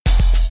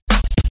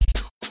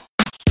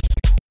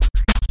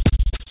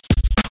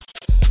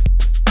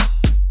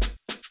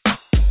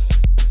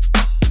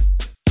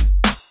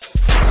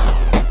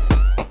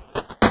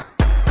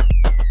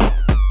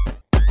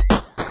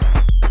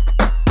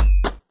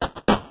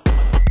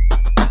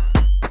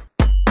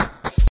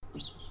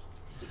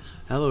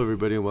Hello,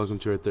 everybody, and welcome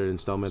to our third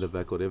installment of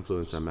Echoed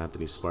Influence. I'm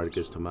Anthony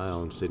Spartacus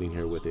Tamayo. I'm sitting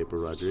here with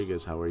April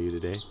Rodriguez. How are you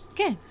today?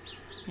 Good.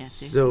 Yeah,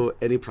 So,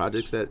 any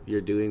projects that you're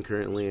doing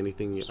currently?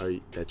 Anything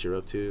that you're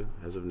up to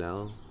as of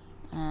now?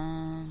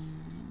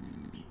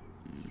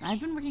 I've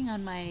been working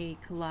on my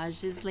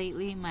collages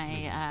lately.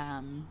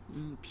 My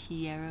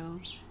Piero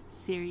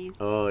series.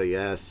 Oh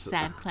yes,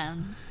 Sad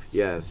clowns.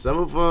 yes. Some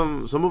of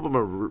them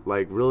are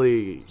like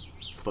really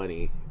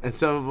funny, and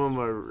some of them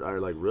are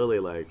like really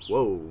like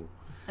whoa.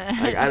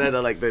 Like I don't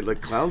know, like the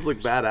clowns look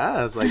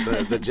badass,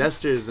 like the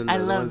gestures and I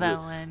the love ones that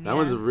one. That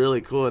one's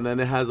really cool, and then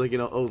it has like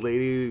old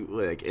lady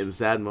like in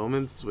sad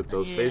moments with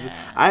those faces.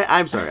 Yeah.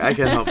 I'm sorry, I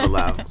can't help but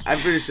laugh. I'm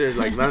pretty sure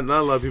like not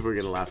a lot of people are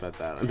gonna laugh at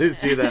that when they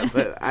see that,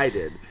 but I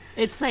did.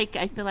 It's like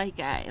I feel like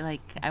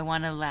I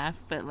want to laugh,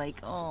 but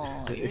like,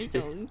 oh, you're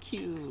so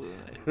cute.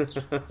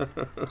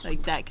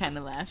 Like that kind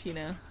of laugh, you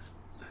know.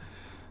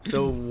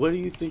 So, what do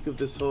you think of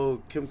this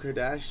whole Kim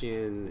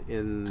Kardashian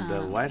in the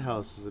White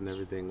House and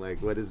everything?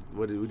 Like, what is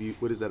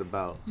that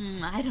about?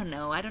 I don't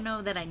know. I don't know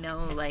that I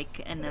know like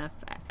enough.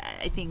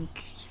 I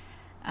think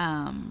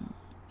I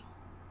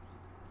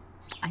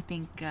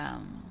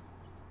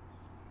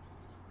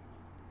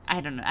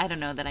don't know. I don't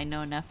know that I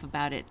know enough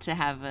about it to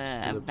have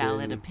a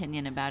valid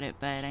opinion about it.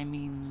 But I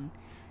mean,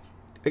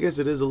 I guess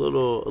it is a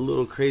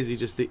little crazy.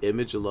 Just the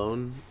image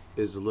alone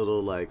is a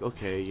little like,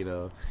 okay,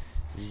 you're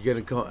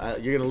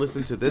gonna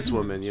listen to this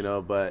woman,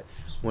 but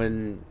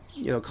when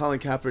Colin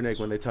Kaepernick,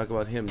 when they talk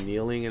about him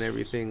kneeling and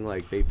everything,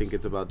 like they think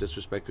it's about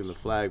disrespecting the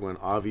flag, when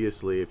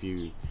obviously if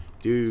you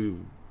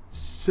do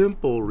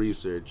simple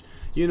research,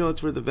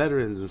 it's for the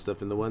veterans and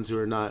stuff and the ones who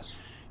are not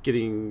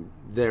getting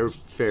their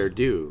fair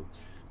due.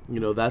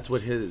 That's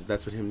what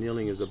him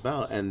kneeling is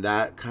about, and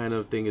that kind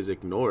of thing is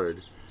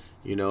ignored.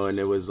 And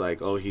it was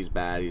like, oh, he's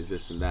bad, he's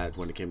this and that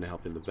when it came to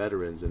helping the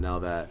veterans. And now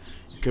that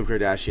Kim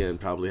Kardashian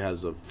probably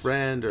has a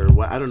friend, or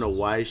I don't know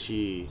why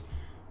she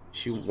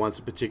wants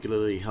to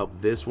particularly help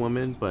this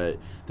woman, but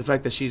the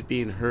fact that she's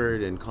being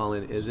heard and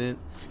Colin isn't,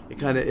 it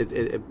kind of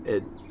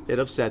it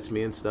upsets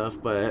me and stuff.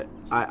 But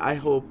I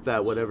hope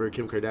that whatever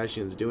Kim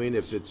Kardashian's doing,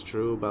 if it's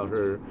true about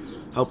her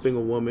helping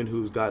a woman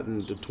who's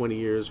gotten to 20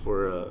 years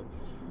for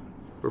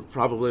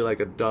probably like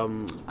a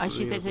dumb.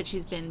 She said that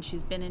she's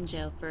been in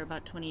jail for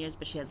about 20 years,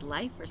 but she has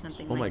life or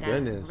something like that. Oh my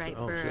goodness! Right,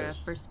 for a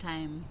first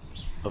time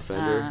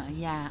offender.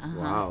 Yeah.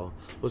 Wow.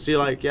 Well, see,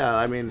 like, yeah.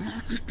 I mean,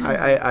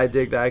 I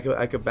dig that.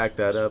 I could back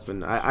that up,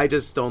 and I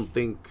just don't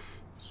think,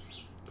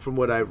 from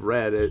what I've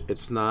read,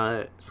 it's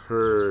not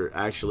her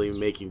actually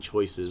making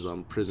choices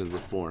on prison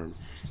reform.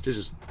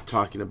 Just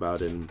talking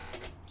about it.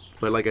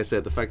 But like I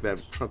said, the fact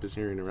that Trump is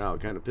hearing her out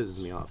kind of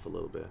pisses me off a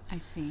little bit. I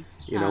see.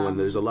 When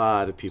there's a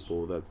lot of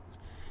people that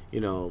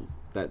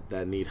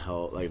that need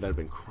help, like that have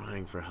been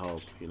crying for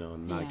help,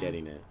 and not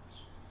getting it.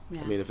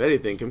 Yeah. I mean, if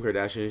anything, Kim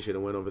Kardashian should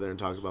have went over there and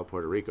talked about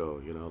Puerto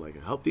Rico,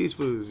 like help these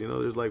fools,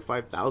 there's like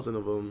 5,000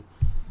 of them.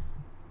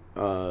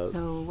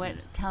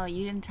 So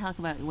you didn't talk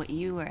about what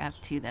you were up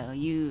to though.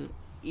 You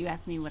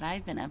asked me what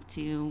I've been up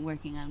to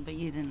working on, but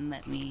you didn't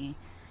let me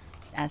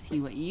ask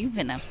you what you've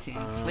been up to.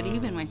 What have you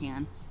been working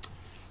on?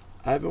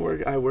 I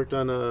worked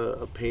on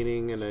a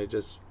painting and I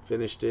just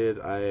finished it.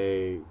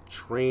 I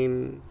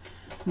train.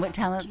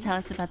 Tell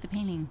us about the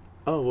painting.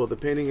 Oh well, the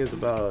painting is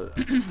about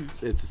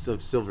it's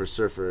of Silver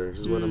Surfer.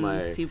 He's one of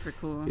my super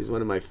cool. He's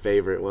one of my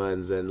favorite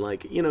ones, and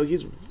like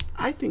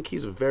I think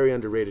he's a very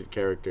underrated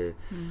character.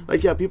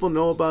 Like people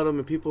know about him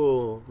and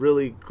people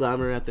really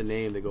glamour at the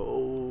name. They go,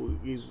 oh,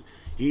 he's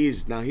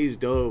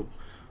dope.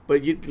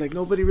 But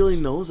nobody really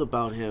knows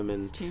about him,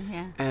 and it's true,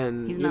 yeah.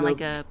 And he's not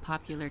like a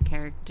popular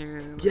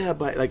character. Yeah,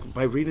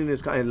 by reading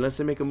his unless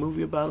they make a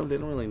movie about him, they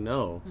don't really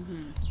know.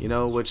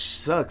 Which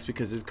sucks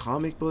because his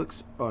comic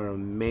books are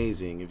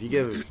amazing. If you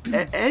give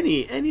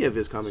any of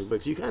his comic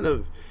books, you kind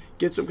of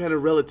get some kind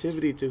of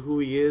relativity to who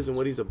he is and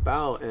what he's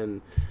about,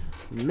 and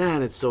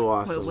man, it's so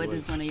awesome. What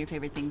is one of your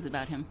favorite things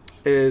about him?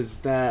 Is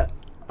that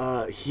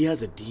he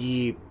has a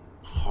deep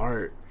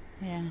heart.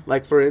 Yeah.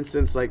 Like for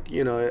instance,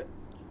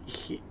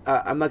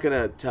 I'm not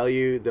gonna tell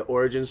you the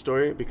origin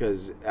story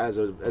because as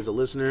a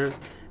listener,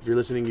 if you're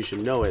listening, you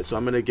should know it. So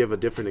I'm gonna give a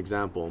different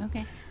example.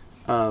 Okay.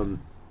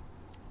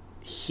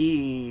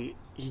 He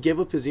gave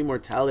up his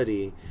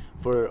immortality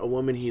for a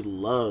woman he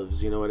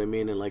loves. You know what I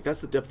mean? And like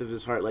that's the depth of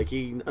his heart. Like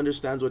he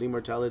understands what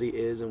immortality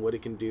is and what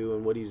it can do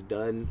and what he's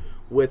done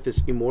with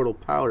this immortal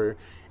power.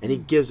 And he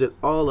gives it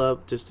all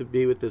up just to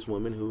be with this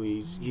woman who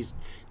he's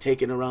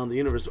taken around the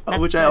universe.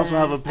 Which I also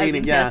have a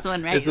painting. That's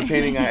one, right? It's a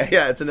painting.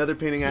 It's another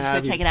painting I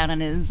have. Check it out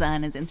on his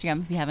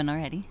Instagram if you haven't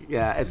already.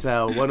 Yeah, it's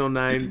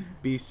 109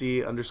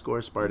 BC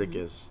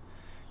 _Spartacus.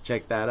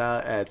 Check that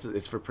out.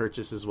 It's for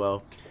purchase as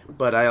well.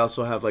 But I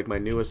also have like my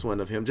newest one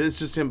of him. It's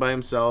just him by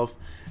himself,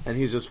 and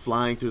he's just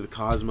flying through the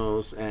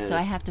cosmos. And so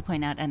I have to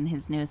point out on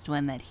his newest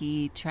one that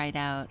he tried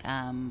out,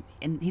 and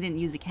he didn't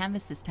use a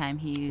canvas this time.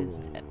 He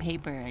used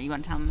paper. You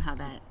want to tell him how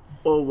that?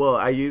 Oh well,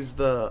 I used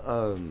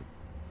the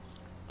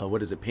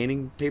what is it?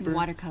 Painting paper.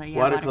 Watercolor. Yeah,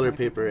 watercolor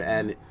paper.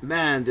 And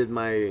man, did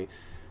my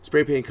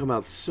spray paint come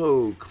out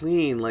so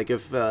clean. Like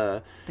if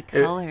The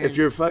colors.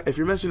 if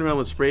you're messing around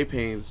with spray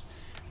paints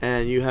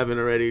and you haven't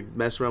already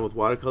messed around with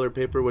watercolor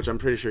paper, which I'm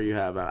pretty sure you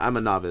have. I'm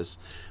a novice.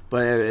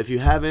 But if you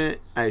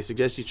haven't, I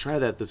suggest you try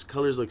that. This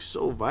color's like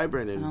so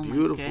vibrant and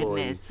beautiful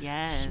and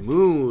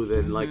smooth,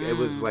 and like it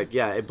was like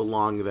it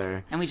belonged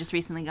there. And we just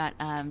recently got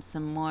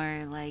some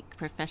more like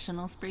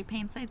professional spray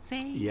paints, I'd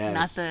say. Yes.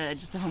 Not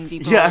just a Home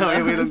Depot.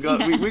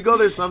 Yeah, we go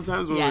there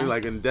sometimes when we're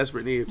like in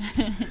desperate need.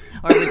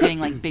 Or we're doing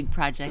like big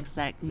projects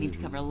that need to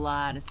cover a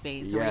lot of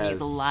space, or we're gonna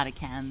use a lot of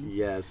cans.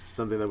 Yes,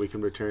 something that we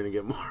can return and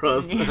get more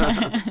of.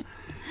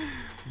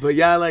 But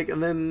yeah, like,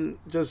 and then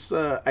just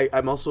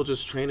I'm also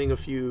just training a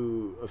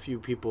few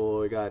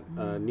people. I got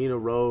Nina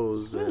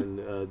Rose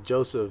and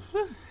Joseph,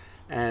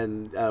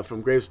 and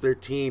from Graves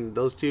 13.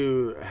 Those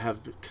two have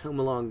come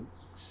along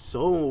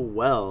so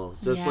well.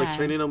 Just like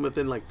training them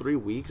within like 3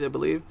 weeks, I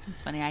believe.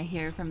 It's funny. I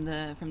hear from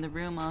the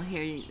room. I'll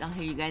hear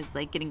you guys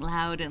like getting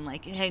loud and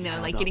like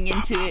like getting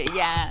into it.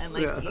 Yeah, and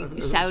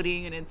like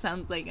shouting, and it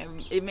sounds like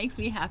it makes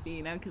me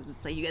happy, because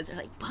it's like you guys are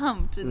like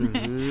pumped.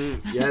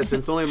 And Yes, and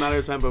it's only a matter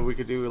of time, but we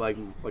could do like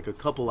a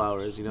couple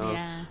hours.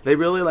 Yeah. They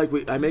really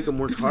I make them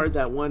work hard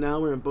that 1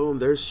 hour, and boom,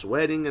 they're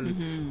sweating,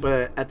 and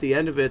but at the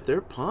end of it,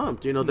 they're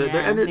pumped.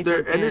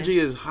 Their energy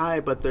is high,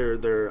 but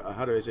their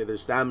how do I say, their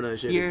stamina and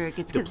shit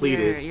is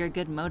depleted. You're a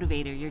good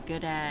motivator. You're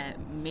good at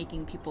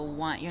making people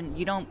want.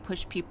 You don't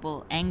push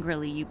people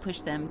angrily. You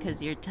push them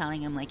because you're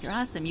telling them like you're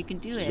awesome. You can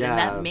do it, and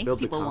that makes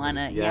people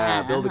wanna.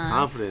 Build the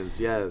confidence.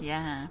 Yes.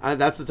 Yeah.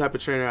 That's the type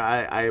of trainer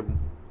I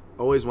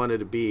always wanted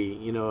to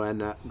be.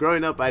 And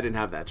growing up, I didn't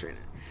have that trainer.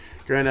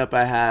 Growing up,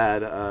 I had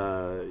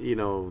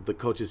the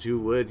coaches who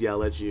would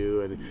yell at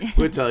you and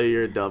would tell you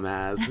you're a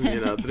dumbass,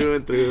 through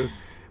and through.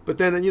 But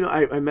then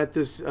I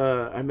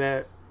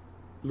met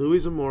Louis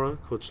Zamora,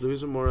 Coach Louis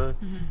Zamora,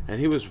 and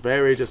he was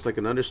very just like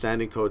an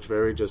understanding coach,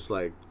 very just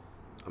like,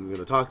 I'm going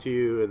to talk to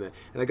you, and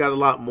I got a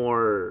lot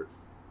more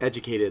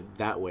educated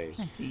that way.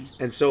 I see.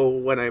 And so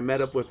when I met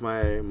up with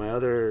my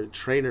other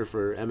trainer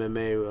for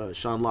MMA,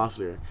 Sean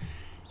Loeffler,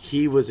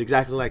 he was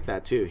exactly like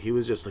that too. He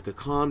was just like a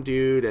calm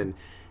dude, and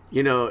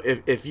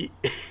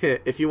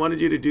if he wanted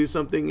you to do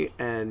something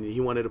and he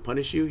wanted to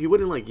punish you, he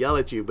wouldn't like yell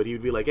at you, but he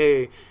would be like,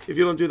 hey, if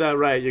you don't do that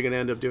right, you're gonna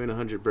end up doing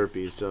 100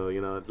 burpees. So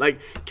like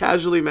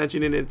casually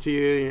mentioning it to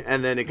you,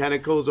 and then it kind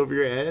of goes over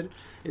your head,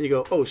 and you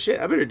go, oh shit,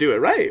 I better do it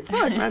right.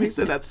 Fuck, man, he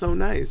said that's so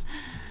nice.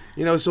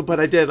 So, but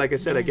I did, like I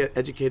said, I get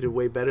educated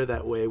way better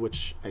that way,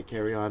 which I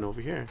carry on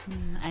over here.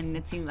 And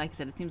it seems like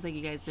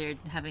you guys are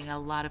having a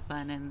lot of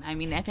fun. And I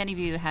mean, if any of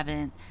you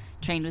haven't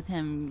trained with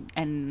him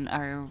and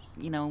are,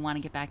 want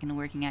to get back into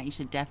working out, you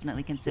should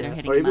definitely consider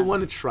hitting him up. Or even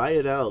want to try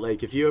it out.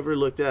 Like if you ever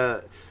looked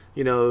at,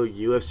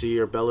 UFC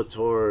or Bellator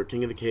or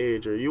King of the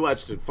Cage, or you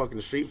watched a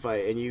fucking street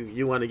fight and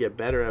you want to get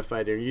better at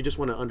fighting, or you just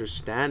want to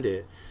understand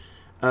it.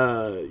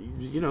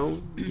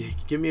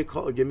 Give me a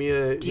call. Give me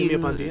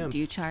up on DM. Do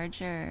you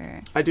charge,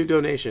 or? I do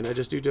donation. I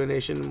just do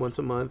donation once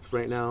a month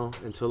right now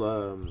until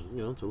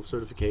until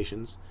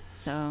certifications.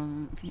 So,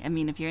 I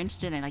mean, if you're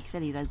interested, and like I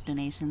said, he does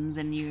donations,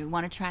 and you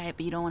want to try it,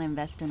 but you don't want to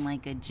invest in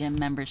like a gym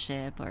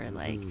membership or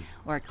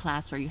or a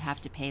class where you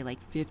have to pay like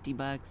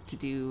 $50 to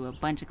do a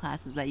bunch of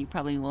classes that you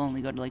probably will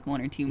only go to like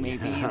 1 or 2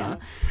 maybe.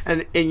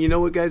 And you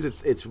know what, guys,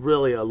 it's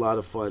really a lot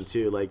of fun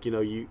too. Like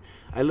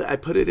I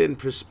put it in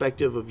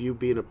perspective of you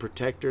being a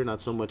protector,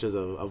 not so much as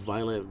a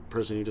violent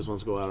person who just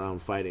wants to go out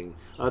around fighting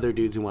other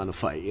dudes who want to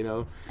fight,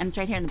 And it's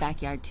right here in the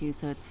backyard too,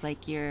 so it's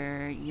like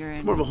you're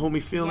it's more of a homey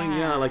feeling,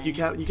 like you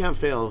can't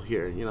fail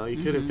here,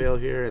 you couldn't fail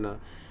here, and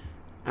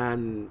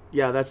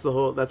that's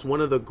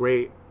one of the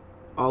great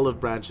olive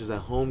branches that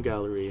Home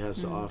Gallery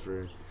has to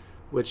offer,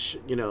 which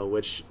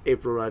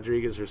April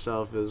Rodriguez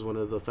herself is one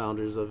of the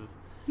founders of.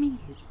 Me.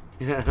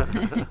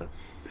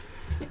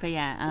 But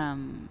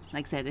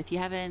like I said, if you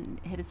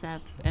haven't, hit us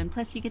up, and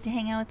plus you get to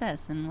hang out with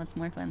us, and what's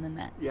more fun than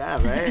that? Yeah,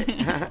 right.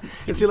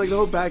 And see, like the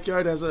whole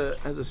backyard has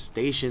a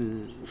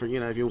station for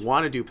if you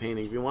want to do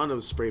painting, if you want to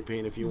spray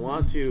paint, if you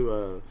want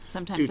to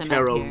do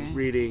tarot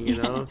reading,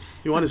 if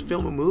you want to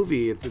film a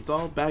movie, it's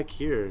all back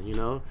here,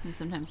 And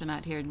sometimes I'm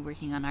out here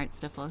working on art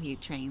stuff while he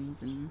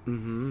trains,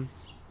 and.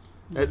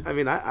 I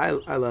mean, I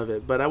love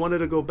it, but I wanted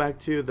to go back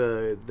to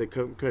the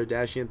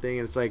Kardashian thing,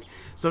 and it's like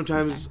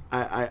sometimes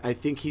I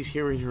think he's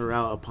hearing her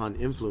out upon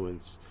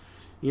influence,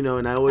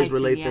 and I always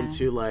relate them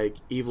to like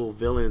evil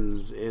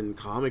villains in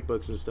comic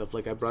books and stuff.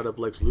 Like I brought up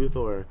Lex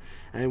Luthor,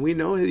 and we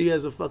know he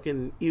has a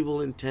fucking evil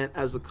intent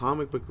as the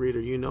comic book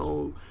reader.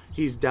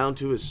 He's down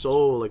to his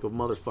soul like a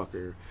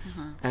motherfucker,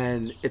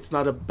 and it's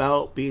not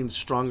about being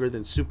stronger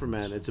than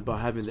Superman. It's about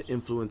having the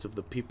influence of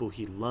the people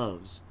he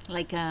loves.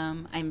 Like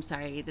I'm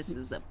sorry, this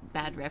is a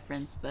bad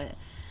reference, but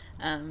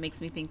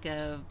makes me think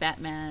of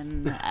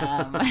Batman.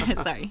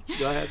 Sorry.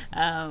 Go ahead.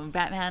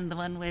 Batman, the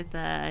one with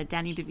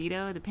Danny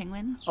DeVito, the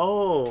Penguin.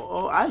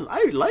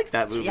 I like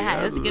that movie.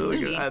 Yeah, it's a good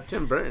movie.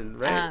 Tim Burton,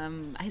 right?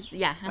 I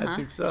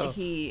think so.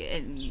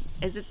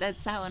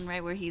 That's that one,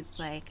 right, where he's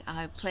like,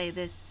 I play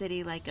this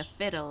city like a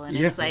fiddle, and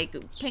it's like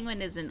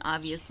Penguin isn't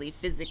obviously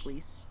physically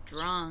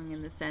strong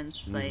in the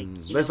sense like.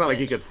 It's not like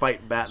he could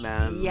fight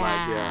Batman.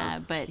 Yeah,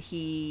 but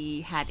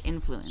he had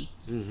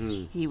influence.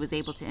 He was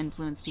able to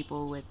influence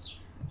people with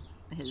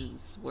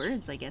his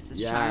words, I guess,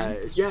 his charm.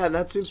 Yeah,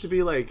 that seems to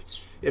be like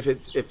if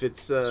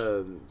it's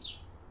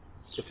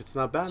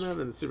not Batman,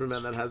 then it's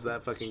Superman that has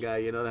that fucking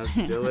guy, that has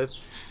to deal with,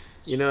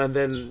 and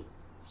then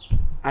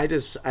I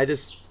just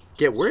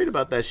get worried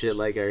about that shit.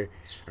 Like, are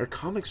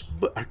comic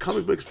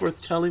books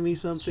worth telling me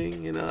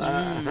something?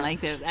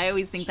 I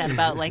always think that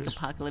about like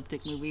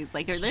apocalyptic movies.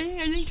 Like, are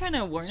they trying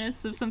to warn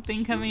us of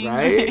something coming?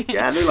 Right?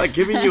 Yeah, they're like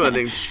giving you an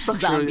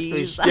instructional.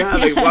 Zombies. Yeah,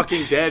 like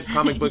Walking Dead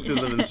comic books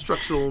is an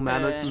instructional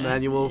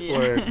manual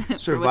for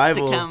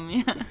survival. For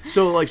what's to come,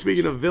 So, like,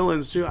 speaking of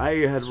villains too,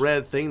 I had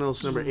read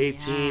Thanos number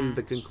 18,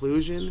 the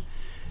conclusion.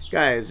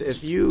 Guys,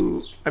 if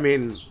you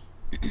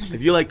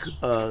like.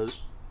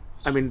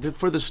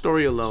 For the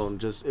story alone,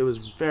 it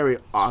was very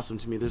awesome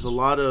to me. There's a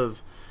lot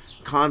of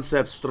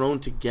concepts thrown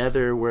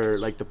together where,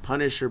 like, the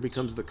Punisher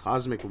becomes the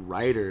cosmic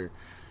rider,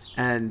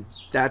 and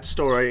that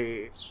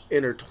story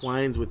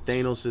intertwines with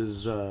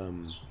Thanos's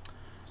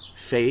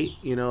fate.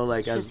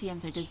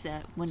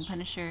 When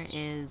Punisher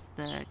is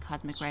the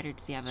cosmic rider,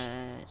 does he have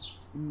are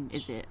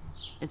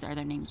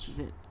there names? Is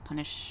it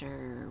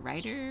Punisher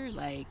Rider?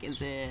 Like,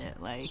 is it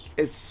like?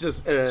 It's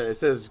just it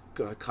says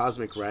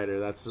Cosmic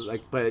Rider. That's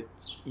like, but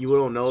you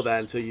don't know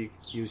that until you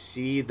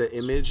see the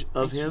image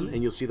of him,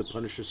 and you'll see the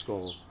Punisher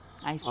skull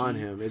on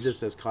him. It just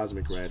says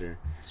Cosmic Rider.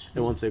 It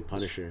won't say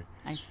Punisher.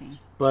 I see.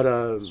 But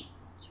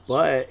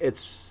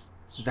it's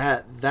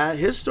that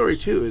his story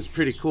too is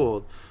pretty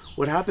cool.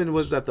 What happened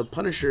was that the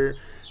Punisher,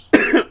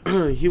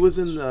 he was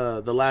in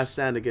the last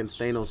stand against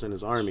Thanos and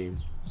his army,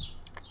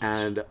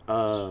 and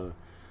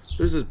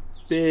there's this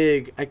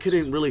big, I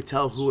couldn't really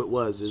tell who it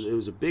was. It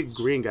was a big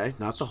green guy,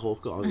 not the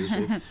Hulk,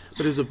 obviously, but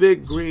it was a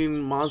big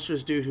green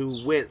monstrous dude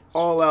who went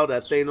all out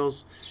at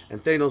Thanos,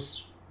 and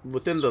Thanos,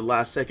 within the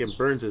last second,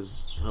 burns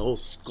his whole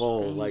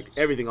skull, like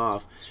everything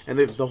off, and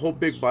the whole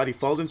big body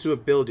falls into a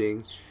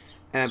building,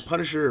 and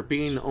Punisher,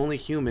 being only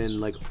human,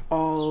 like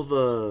all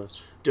the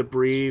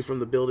debris from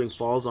the building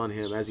falls on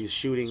him as he's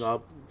shooting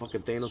up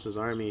fucking Thanos'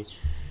 army,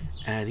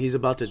 and he's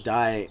about to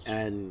die,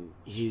 and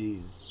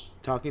he's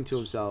talking to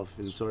himself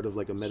in sort of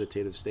like a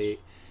meditative state,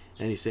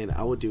 and he's saying,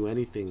 I would do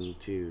anything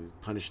to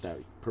punish that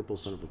purple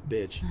son of a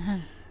bitch.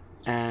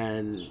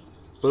 And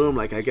boom,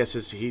 like, I guess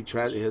his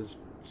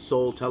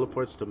soul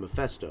teleports to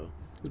Mephisto,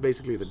 who's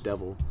basically the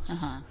devil,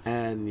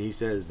 and he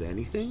says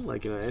anything,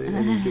 like,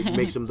 and it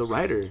makes him the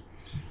rider,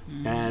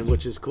 and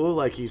which is cool.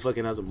 Like, he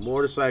fucking has a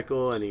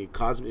motorcycle, and he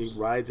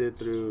rides it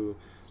through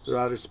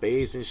outer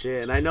space and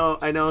shit. And I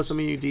know some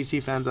of you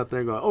DC fans out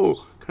there going,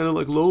 oh, kind of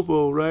like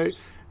Lobo, right?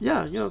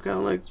 Yeah, kind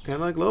of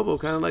like Lobo,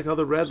 kind of like how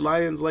the Red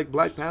Lion's like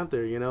Black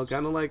Panther,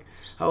 kind of like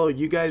how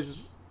you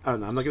guys. I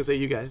don't know, I'm not gonna say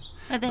you guys.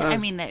 But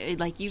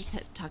like you've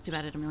talked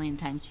about it a million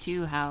times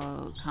too,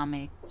 how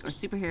comic or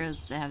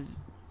superheroes have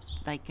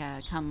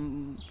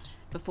come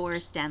before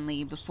Stan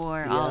Lee,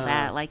 before all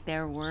that. Like,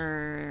 there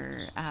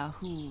were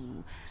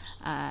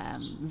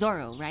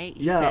Zorro, right?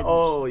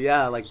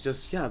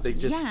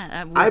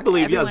 I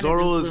believe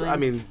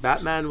Zorro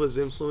Batman was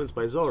influenced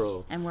by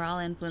Zorro, and we're all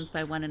influenced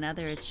by one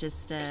another. It's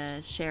just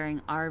sharing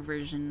our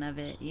version of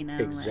it,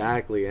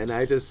 Exactly, and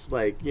I just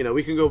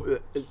we can go.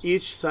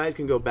 Each side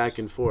can go back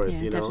and forth,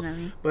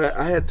 Definitely. But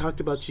I had talked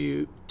about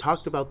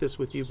this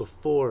with you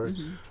before,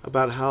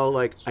 about how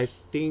I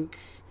think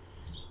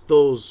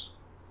those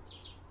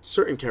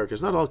certain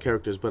characters, not all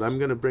characters, but I'm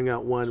gonna bring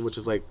out one, which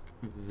is like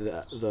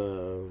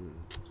the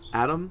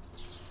Atom.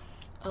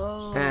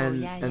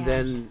 And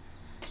then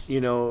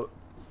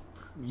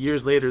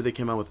years later they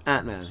came out with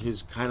Ant-Man,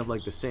 who's kind of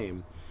like the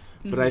same.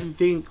 But I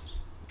think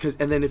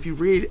and then if you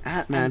read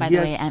Ant-Man, by the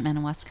way, Ant-Man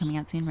and Wasp coming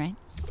out soon, right?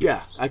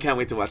 Yeah, I can't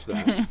wait to watch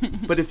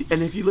that. But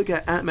if you look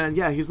at Ant-Man,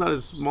 he's not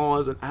as small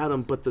as an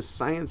atom, but the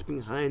science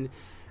behind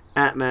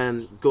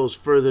Ant-Man goes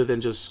further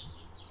than just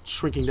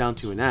shrinking down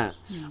to an ant,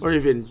 or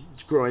even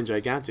growing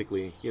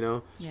gigantically.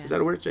 Is that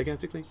a word,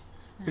 gigantically?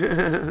 I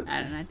don't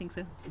know. I think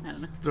so. I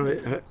don't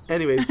know.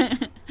 Anyways,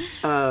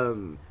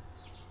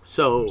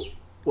 so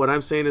what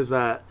I'm saying is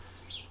that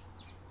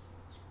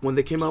when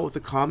they came out with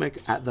the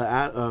comic at the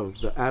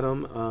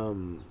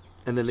Atom,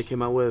 and then they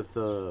came out with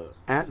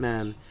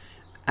Ant-Man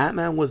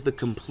was the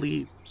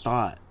complete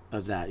thought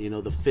of that.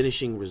 The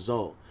finishing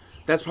result.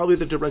 That's probably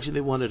the direction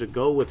they wanted to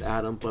go with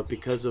Atom, but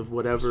because of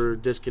whatever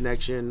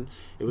disconnection,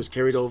 it was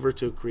carried over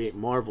to create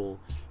Marvel.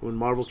 When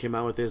Marvel came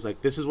out with this,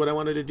 this is what I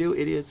wanted to do,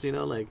 idiots,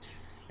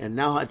 and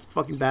now it's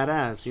fucking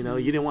badass, You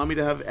didn't want me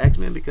to have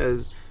X-Men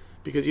because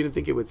you didn't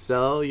think it would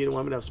sell. You didn't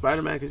want me to have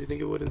Spider-Man because you think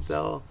it wouldn't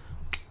sell.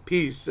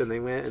 Peace. And they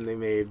went and they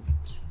made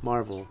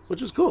Marvel, which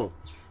was cool.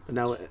 But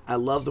now I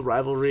love the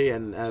rivalry,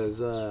 and as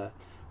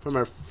from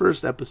our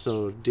first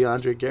episode,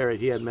 DeAndre Garrett,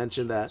 he had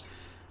mentioned that,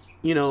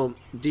 you know,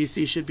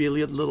 DC should be a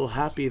little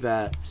happy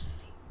that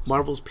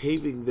Marvel's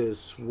paving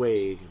this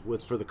way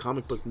for the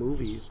comic book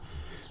movies.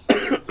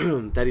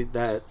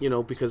 that you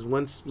know, because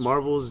once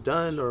Marvel is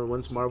done, or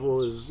once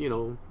Marvel is, you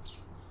know,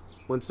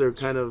 once they're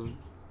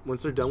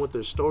done with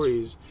their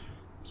stories,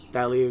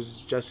 that leaves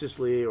Justice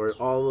League or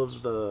all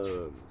of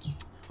the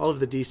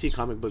DC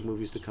comic book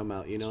movies to come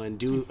out, you know, and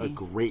do a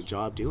great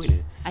job doing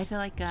it. I feel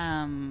like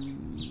I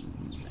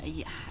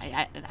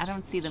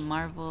don't see the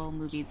Marvel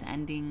movies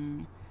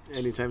ending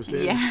anytime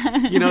soon.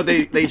 Yeah. You know,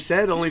 they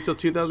said only till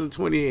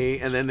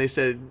 2028, and then they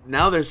said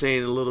now they're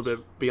saying a little bit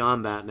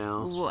beyond that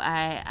now. Well,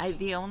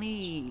 the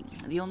only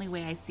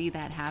way I see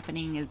that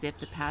happening is if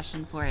the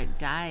passion for it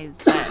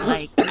dies. But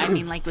like, I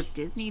mean, like with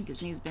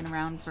Disney's been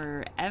around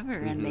forever,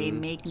 and they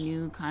make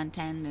new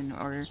content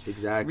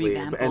exactly,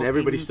 and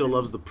everybody still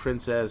loves the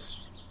Prince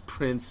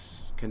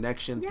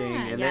connection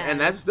thing,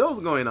 and that's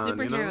still going on.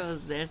 Superheroes, you know?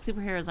 Their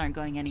superheroes aren't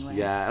going anywhere.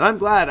 Yeah, and I'm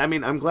glad. I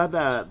mean, I'm glad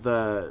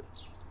that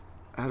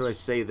how do I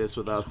say this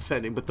without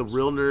offending, but the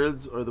real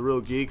nerds or the real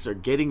geeks are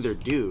getting their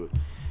due,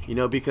 you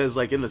know, because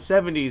like in the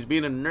 70s,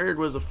 being a nerd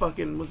was a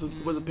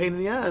pain in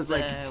the ass.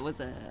 Like, was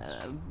a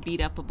beat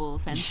upable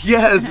offense.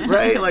 Yes,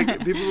 right.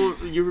 Like people,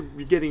 you're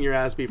getting your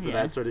ass beat for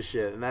that sort of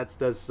shit, and that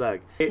does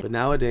suck. But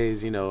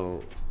nowadays, you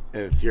know,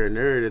 if you're a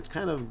nerd, it's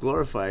kind of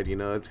glorified. You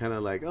know, it's kind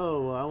of like,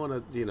 oh, well, I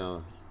want to, you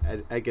know.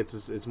 I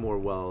guess it's more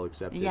well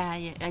accepted. Yeah,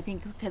 I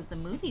think because the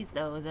movies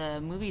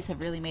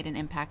have really made an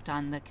impact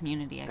on the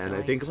community.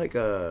 I think like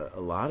a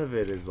lot of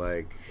it is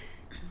like,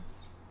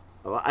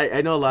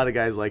 I know a lot of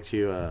guys like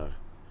to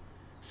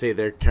say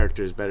their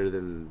character is better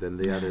than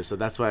the others, so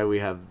that's why we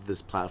have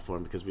this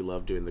platform, because we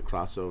love doing the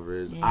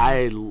crossovers. Yeah.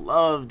 I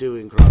love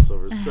doing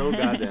crossovers so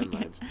goddamn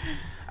much.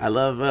 I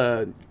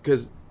love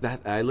because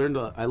I learned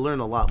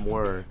a lot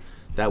more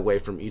that way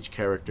from each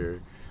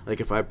character. Like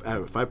if I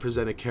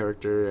present a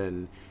character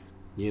and,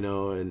 you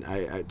know, and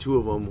I two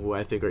of them who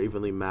I think are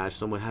evenly matched,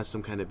 someone has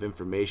some kind of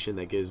information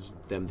that gives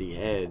them the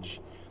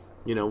edge,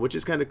 you know, which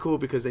is kind of cool,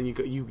 because then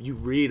you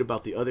read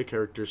about the other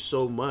characters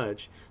so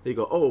much that you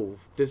go, oh,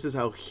 this is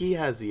how he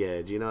has the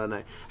edge, you know,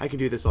 and I can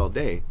do this all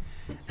day.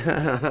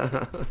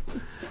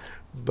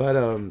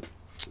 But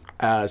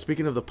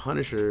speaking of the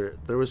Punisher,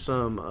 there was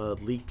some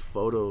leaked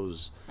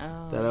photos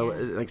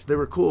they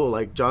were cool.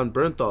 Like John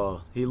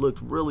Bernthal, he looked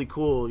really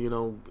cool, you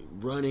know,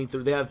 running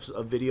through. They have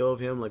a video of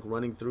him like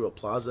running through a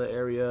plaza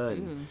area,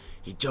 and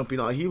he jumping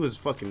on. He was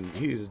doing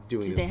his work.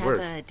 Did they have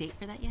a date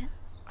for that yet?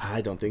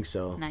 I don't think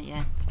so. Not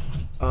yet.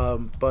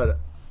 But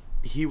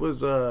he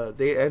was.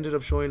 They ended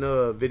up showing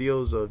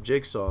videos of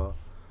Jigsaw.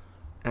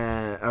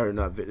 Or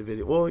not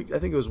video. Well, I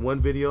think it was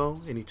one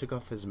video, and he took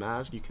off his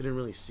mask. You couldn't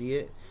really see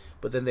it,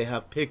 but then they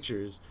have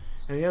pictures,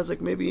 and he has like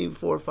maybe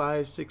 4,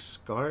 5, 6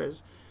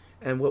 scars.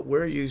 And what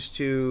we're used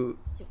to,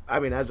 I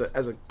mean, as a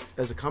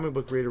comic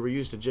book reader, we're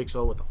used to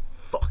Jigsaw with a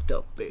fucked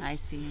up face. I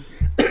see.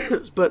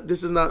 But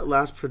this is not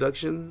last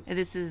production.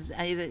 This is.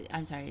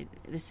 I'm sorry.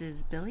 This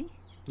is Billy.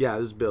 Yeah,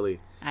 this is Billy.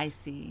 I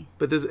see.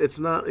 But it's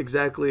not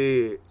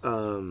exactly.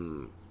 How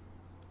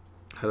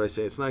do I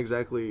say? It's not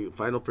exactly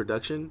final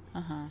production.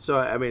 So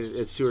I mean,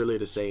 it's too early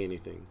to say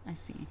anything. I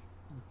see.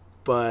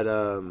 But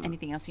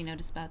anything else you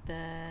noticed about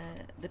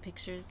the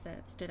pictures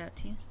that stood out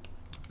to you?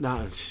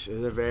 No,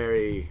 they're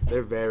very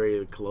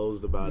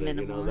closed about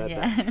Minimal, it. You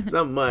know that it's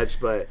not much,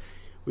 but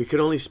we could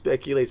only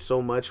speculate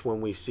so much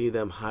when we see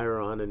them hire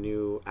on a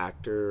new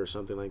actor or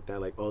something like that.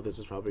 Like, oh, this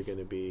is probably going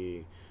to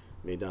be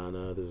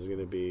Madonna. This is going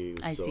to be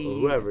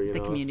whoever. You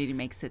know, the community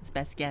makes its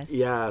best guess.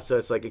 Yeah, so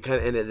it's like it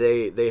kind of,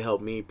 and they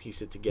help me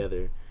piece it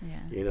together. Yeah,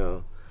 you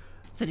know.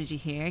 So did you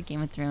hear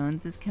Game of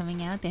Thrones is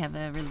coming out? They have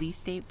a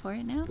release date for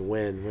it now.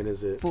 When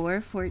is it?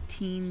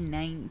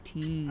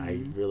 4/14/19.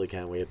 I really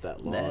can't wait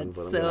that long. That's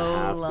but I'm so gonna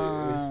have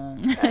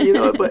long. To. You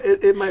know, but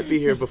it might be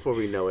here before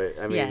we know it.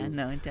 I mean, yeah,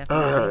 no,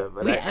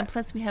 definitely. And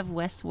plus we have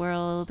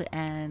Westworld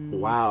and.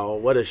 Wow,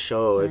 what a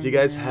show! If you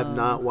guys have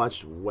not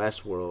watched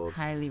Westworld,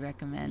 highly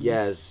recommend.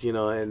 Yes, you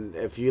know, and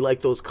if you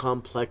like those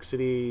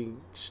complexity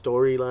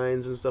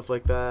storylines and stuff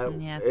like that,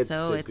 yeah, it's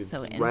so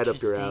right up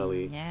your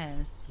alley.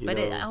 Yes, but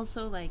it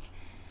also like.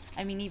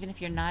 I mean, even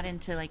if you're not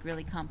into like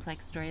really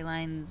complex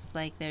storylines,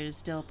 like there's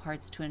still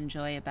parts to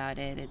enjoy about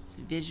it. It's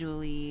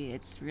really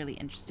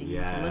interesting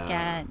to look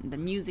at. The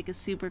music is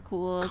super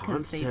cool.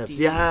 Concepts,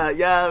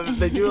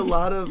 they do a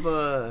lot of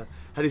how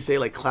do you say,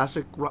 like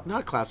classic rock?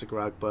 Not classic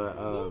rock, but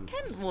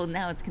well,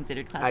 now it's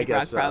considered classic I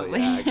guess rock, probably.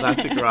 Yeah,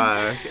 classic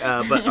rock,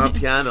 but on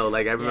piano.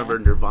 Like I remember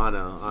Nirvana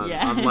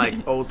on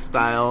like old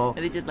style.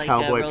 They did like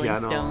cowboy Rolling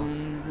piano.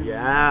 Stones.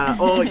 Yeah.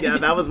 Oh yeah,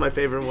 that was my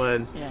favorite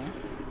one. Yeah.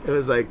 It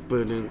was like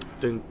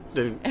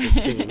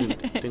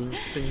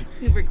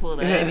super cool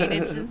though. I mean,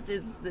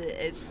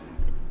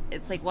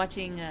 it's like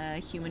watching a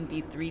human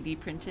be 3D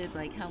printed.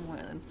 Like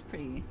that's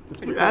pretty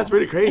cool. That's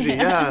pretty crazy.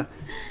 Yeah.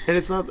 And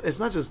it's not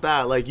just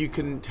that. Like you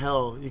couldn't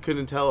tell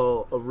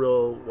a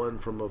real one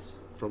from a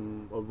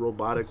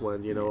robotic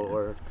one, you know.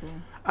 Or cool.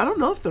 I don't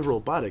know if they're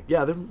robotic.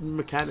 Yeah, they're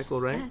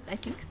mechanical, right? Yeah, I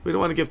think so. We don't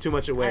want to give too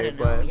much away, I don't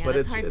know. Yeah, but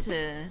it's hard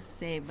to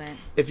say, but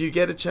if you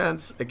get a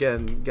chance,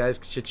 again, guys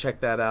should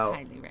check that out.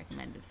 highly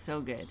recommend it.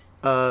 So good.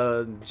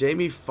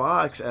 Jamie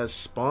Foxx as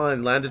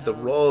Spawn landed the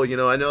role. You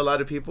know, I know a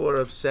lot of people are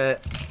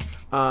upset.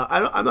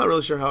 I'm not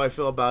really sure how I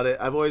feel about it.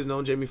 I've always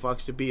known Jamie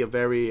Foxx to be a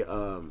very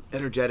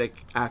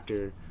energetic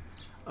actor.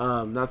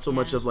 Not so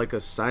much of like a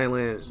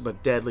silent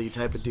but deadly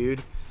type of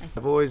dude.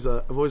 I've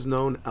always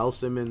known Al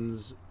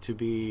Simmons to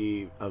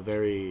be a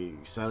very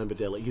silent but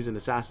deadly. He's an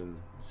assassin,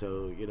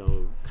 so you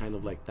know, kind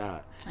of like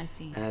that. I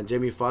see. And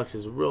Jamie Foxx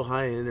is real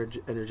high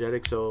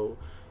energetic. So,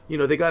 you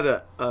know, they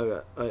got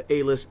a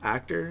A-list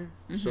actor.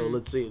 So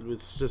let's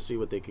just see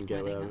what they can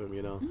get out of him.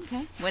 You know.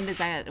 Okay. When does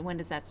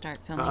that start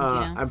filming? Do you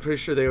know? I'm pretty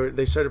sure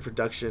they started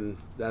production.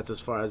 That's as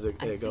far as it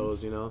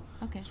goes. You know.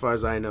 Okay. As far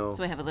as I know.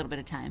 So we have a little bit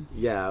of time.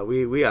 Yeah,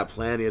 we got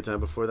plenty of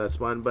time before that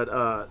Spawn, but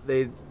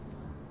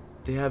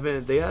they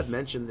had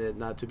mentioned it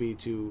not to be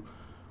too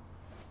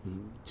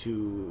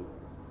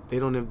they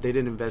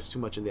didn't invest too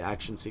much in the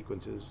action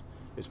sequences.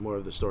 It's more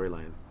of the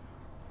storyline.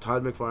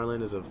 Todd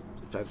McFarlane is a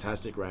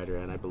fantastic writer,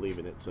 and I believe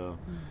in it, so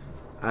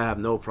I have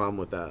no problem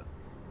with that.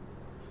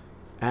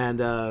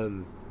 And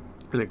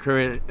in a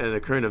current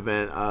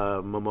event,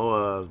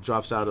 Momoa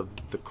drops out of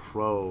The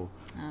Crow.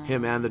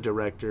 Him and the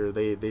director,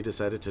 they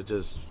decided to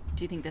just.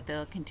 Do you think that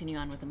they'll continue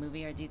on with the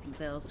movie, or do you think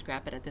they'll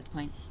scrap it at this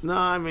point? No,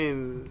 I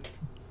mean,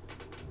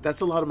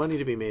 that's a lot of money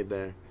to be made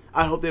there.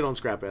 I hope they don't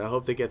scrap it. I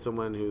hope they get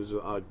someone who's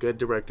a good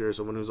director,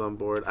 someone who's on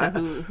board. So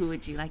who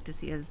would you like to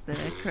see as the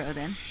Crow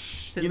then?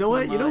 You know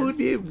what? You know who would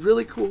be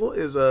really cool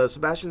is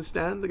Sebastian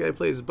Stan, the guy who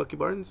plays Bucky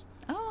Barnes.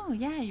 Oh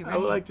yeah, you're right. I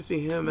would like to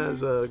see him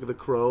as the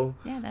Crow.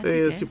 Yeah, that'd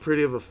Maybe be it's too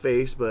pretty of a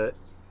face, but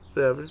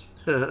whatever.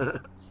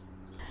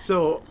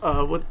 So,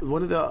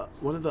 one of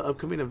the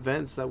upcoming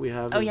events that we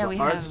have is the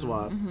art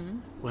swap. Mm-hmm.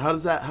 Well, how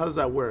does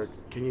that work?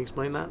 Can you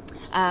explain that?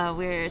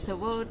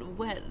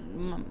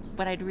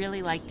 What I'd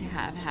really like to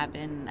have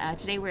happen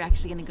today. We're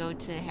actually going to go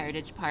to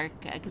Heritage Park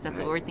because that's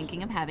what we're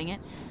thinking of having it.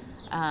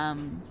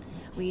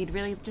 We'd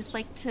really just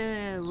like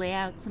to lay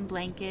out some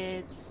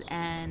blankets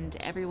and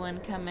everyone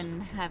come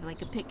and have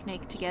like a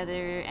picnic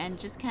together and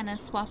just kind of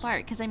swap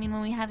art. Because I mean,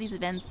 when we have these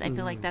events, I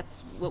feel like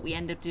that's what we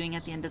end up doing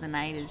at the end of the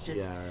night is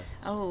just,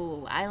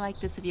 oh, I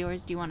like this of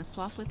yours. Do you want to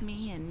swap with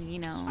me? And you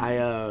know,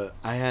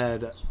 I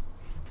had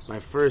my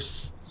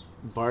first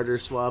barter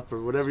swap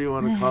or whatever you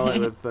want to call it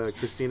with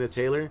Christina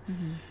Taylor.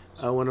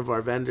 One of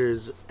our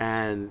vendors,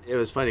 and it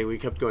was funny. We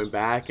kept going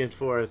back and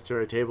forth to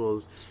our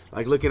tables,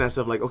 like looking at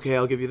stuff like, okay,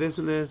 I'll give you this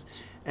and this,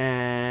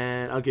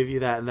 and I'll give you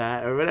that and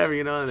that, or whatever,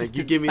 you know. And just like,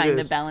 you give me find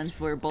this. The balance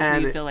where both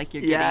of you feel like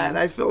you're getting. Yeah, and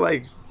I feel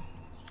like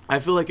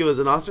it was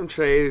an awesome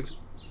trade.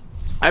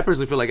 I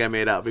personally feel like I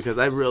made out because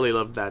I really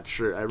loved that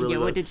shirt. I really. Yeah,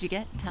 what did you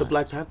get? The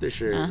Black Panther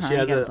shirt. She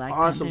had an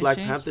awesome Black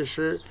Panther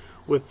shirt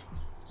with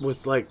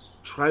like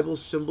tribal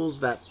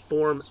symbols that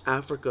form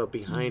Africa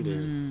behind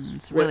it.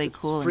 It's really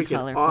cool and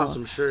colorful.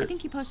 Awesome shirt. I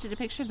think you posted a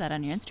picture of that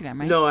on your Instagram,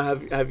 right? No, I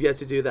have yet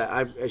to do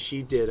that.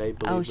 She did, I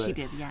believe. Oh, she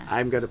did, yeah.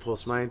 I'm gonna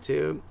post mine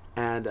too.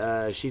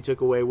 And she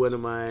took away one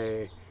of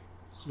my,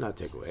 not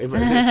take away,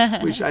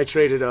 but which I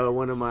traded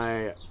one of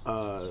my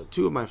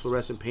two of my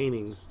fluorescent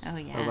paintings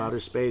of outer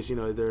space. You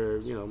know, they're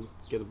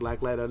get a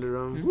black light under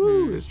them.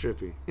 Woo, it's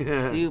trippy.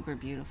 Super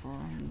beautiful.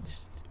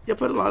 I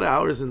put a lot of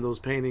hours in those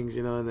paintings,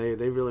 and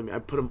they really. I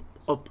put them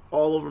up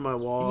all over my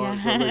wall,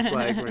 so it looks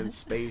like we're in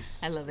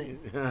space. I love it.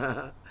 It's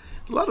a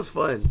lot of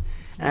fun,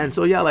 and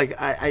so like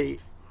I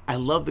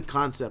love the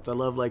concept. I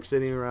love like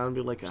sitting around and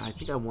be like, I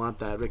think I want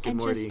that Rick and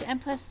Morty.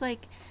 And plus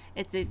like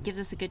it gives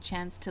us a good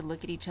chance to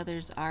look at each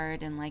other's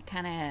art and like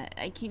kind of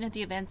like at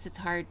the events it's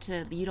hard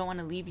to, you don't want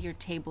to leave your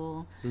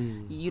table,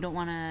 you don't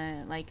want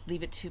to like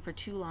leave it for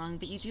too long,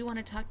 but you do want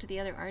to talk to the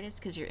other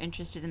artists because you're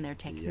interested in their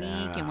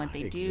technique and what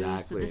they do.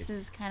 So this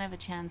is kind of a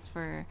chance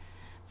for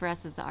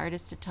us as the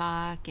artists to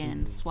talk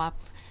and swap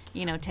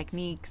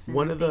techniques and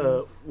one of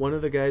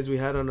the guys we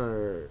had on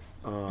our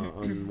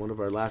on one of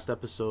our last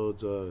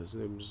episodes, his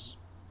name's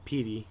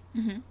Petey.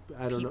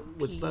 I don't know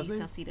what's his last name.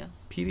 Salcido.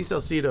 Petey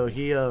Salcido.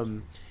 He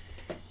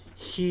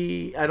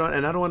I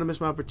don't want to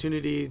miss my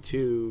opportunity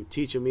to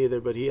teach him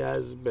either, but he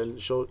has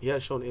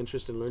shown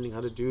interest in learning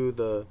how to do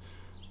the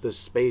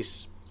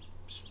space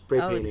spray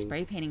painting. The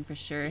spray painting for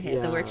sure.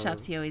 The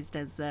workshops he always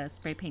does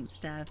spray paint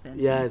stuff.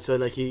 And so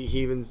like he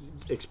even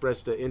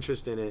expressed the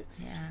interest in it.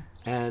 Yeah.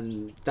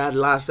 And that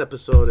last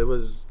episode, it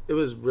was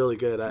really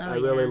good. I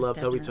really loved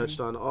definitely. how we touched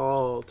on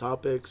all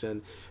topics.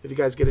 And if you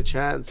guys get a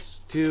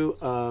chance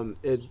to,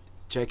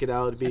 check it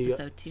out. It'd be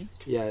episode 2.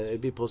 Yeah,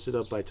 it'd be posted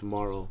up by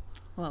tomorrow.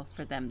 Well,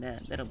 for them,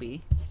 that'll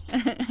be.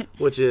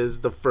 Which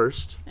is the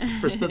first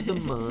of the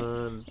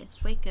month.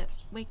 Wake up.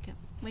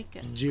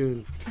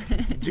 June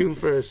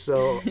 1st.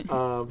 So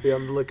be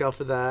on the lookout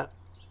for that.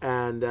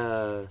 And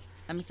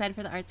I'm excited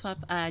for the art swap.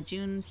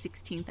 June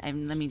 16th.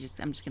 I'm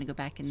just gonna go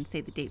back and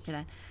say the date for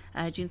that.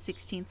 June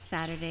 16th,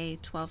 Saturday,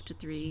 12 to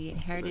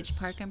 3, Heritage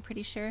Park. I'm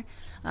pretty sure.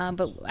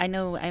 But I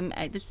know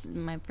this is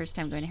my first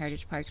time going to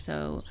Heritage Park,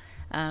 so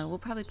we'll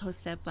probably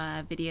post up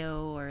a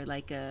video or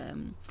like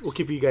we'll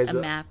keep you guys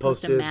a map,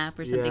 posted. post a map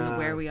or something of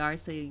where we are,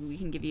 so we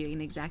can give you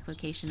an exact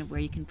location of where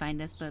you can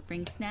find us. But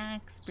bring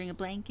snacks, bring a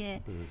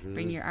blanket,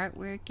 bring your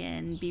artwork,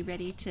 and be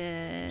ready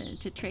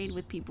to trade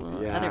with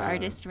people, other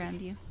artists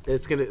around you.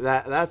 It's gonna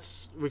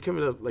that's we're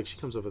coming up, like, she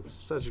comes up with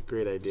such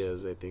great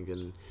ideas, I think,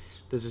 and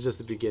this is just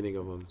the beginning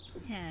of them.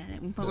 Yeah,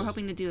 but we're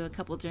hoping to do a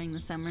couple during the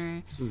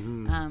summer,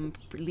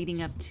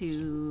 leading up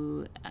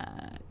to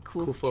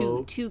Cool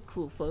Folk. Two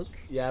Cool Folk.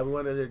 Yeah, we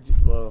wanted to.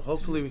 Well,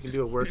 hopefully we can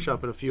do a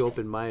workshop and a few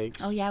open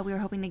mics. Oh yeah, we were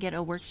hoping to get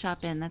a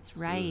workshop in. That's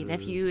right.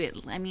 If you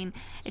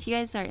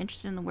guys are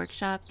interested in the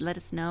workshop, let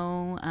us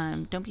know.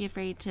 Don't be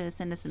afraid to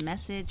send us a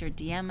message or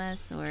DM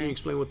us. Or can you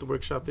explain what the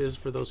workshop is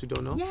for those who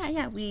don't know?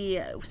 Yeah.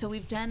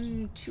 We've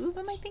done 2 of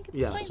them, I think. At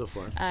this point. So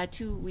far.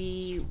 2.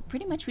 We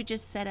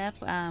just set up.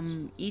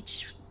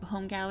 Each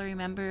home gallery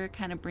member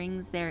kind of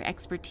brings their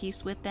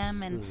expertise with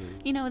them, and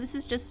this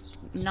is just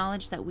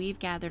knowledge that we've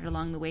gathered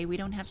along the way. We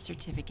don't have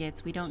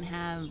certificates, we don't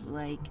have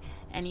like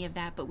any of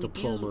that, but we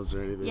diplomas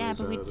or anything. Yeah,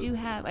 but we do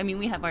have. I mean,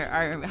 we have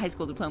our high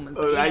school diplomas.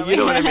 But, you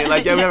know what I mean?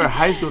 Like, yeah, we have our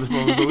high school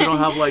diplomas, but we don't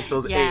have like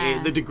those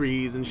the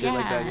degrees and shit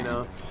like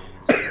that.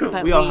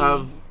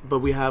 But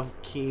we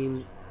have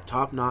keen,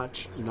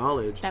 top-notch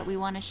knowledge that we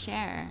want to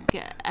share.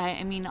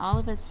 I mean, all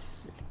of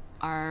us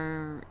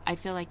are, I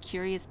feel like,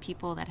 curious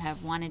people that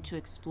have wanted to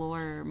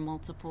explore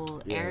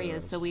multiple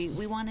areas. So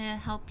we want to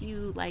help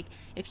you. Like,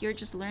 if you're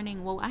just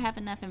learning, well, I have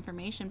enough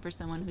information for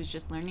someone who's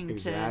just learning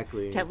to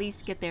at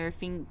least get their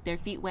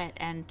feet wet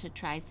and to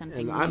try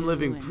something and I'm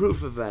living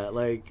proof of that.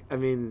 Like, I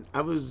mean, I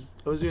was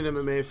doing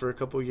MMA for a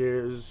couple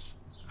years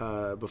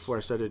before I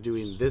started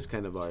doing this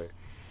kind of art.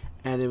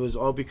 And it was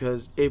all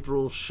because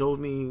April showed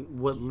me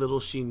what little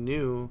she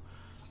knew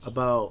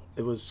about,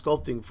 it was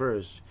sculpting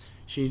first.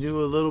 She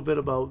knew a little bit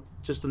about,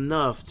 just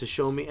enough to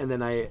show me, and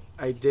then I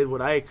did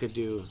what I could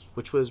do,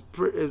 which was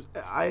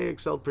I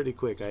excelled pretty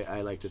quick,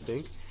 I like to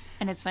think.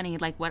 And it's funny,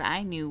 like, what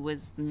I knew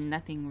was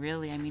nothing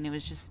really. I mean, it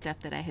was just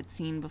stuff that I had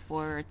seen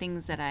before, or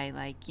things that I,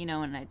 like,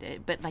 and I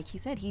did. But like he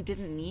said, he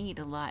didn't need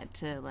a lot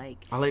to, like,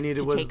 all I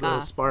needed was the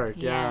spark.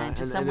 Yeah,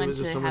 just and someone it was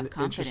just to someone have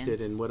confidence.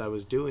 interested in what I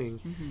was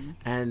doing.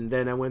 And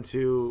then I went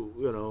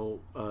to,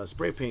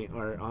 spray paint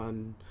art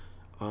on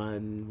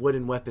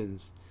wooden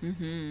weapons,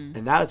 and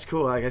that's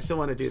cool. Like, I still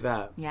want to do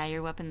that. Yeah,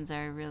 your weapons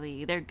are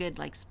they're good,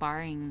 like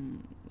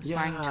sparring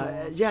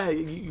tools. Yeah,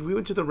 we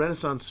went to the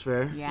Renaissance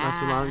Fair not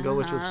too long ago,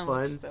 which was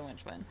fun. So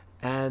much fun.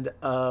 And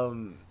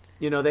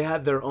they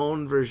had their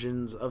own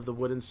versions of the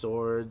wooden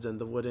swords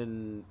and the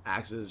wooden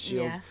axes,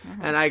 shields,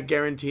 and I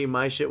guarantee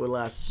my shit would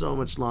last so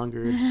much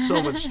longer. It's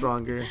so much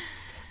stronger.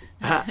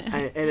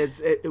 And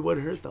it would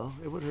hurt though.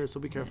 It would hurt, so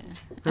be careful.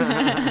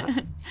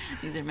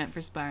 These are meant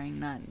for sparring,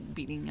 not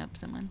beating up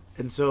someone.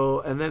 And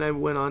then I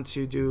went on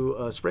to do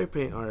spray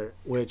paint art,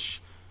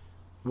 which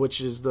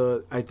is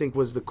I think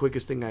was the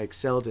quickest thing I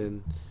excelled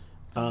in.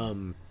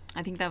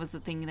 I think that was the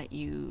thing that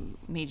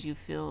made you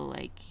feel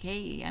like,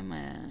 hey, I'm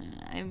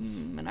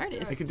an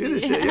artist. I can do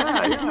this shit.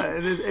 Yeah.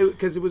 And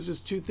because it was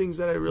just 2 things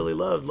that I really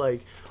loved,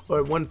 like,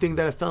 or one thing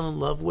that I fell in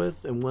love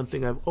with, and one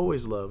thing I've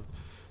always loved.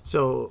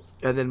 So,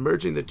 and then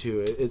merging the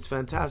 2, it's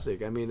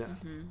fantastic. I mean,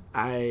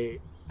 I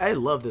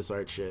love this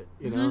art shit,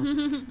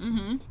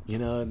 and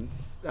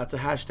that's a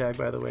hashtag,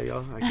 by the way,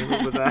 y'all. I came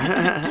up with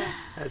that.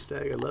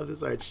 Hashtag, I love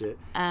this art shit.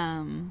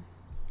 Yeah,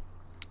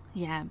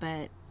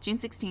 but June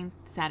 16th,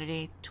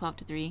 Saturday, 12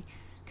 to 3,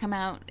 come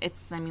out.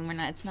 It's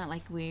not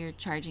like we're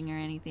charging or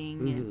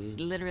anything. It's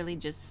literally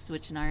just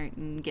switching art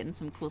and getting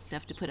some cool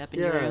stuff to put up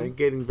in your room. Yeah,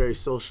 getting very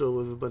social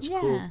with a bunch of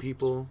cool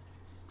people.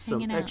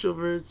 Some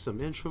extroverts, some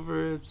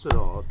introverts. They're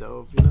all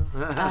dope,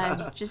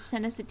 Just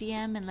send us a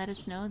DM and let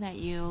us know that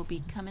you'll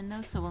be coming,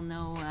 though, so we'll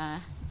know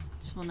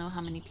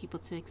how many people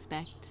to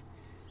expect.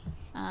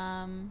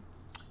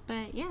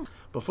 But yeah.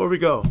 Before we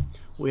go,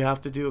 we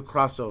have to do a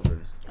crossover.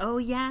 Oh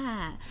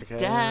yeah. Okay.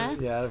 Duh.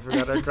 Yeah, I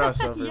forgot our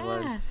crossover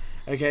one.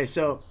 Okay,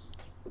 so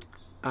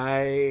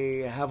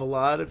I have a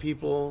lot of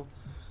people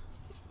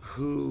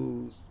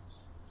who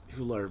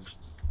are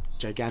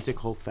gigantic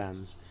Hulk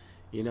fans.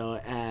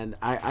 And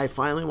I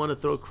finally want to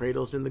throw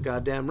Kratos in the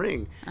goddamn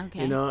ring.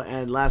 Okay.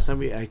 And last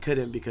time I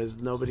couldn't because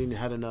nobody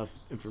had enough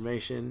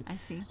information. I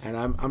see. And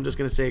I'm just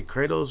gonna say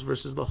Kratos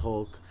versus the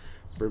Hulk.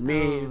 For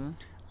me,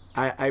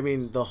 I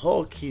mean, the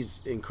Hulk,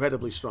 he's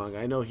incredibly strong.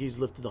 I know he's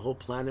lifted the whole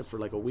planet for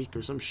like a week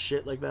or some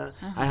shit like that.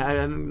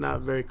 I'm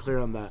not very clear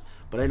on that,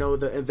 but I know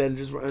the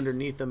Avengers were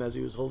underneath him as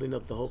he was holding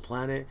up the whole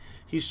planet.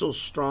 He's so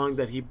strong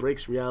that he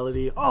breaks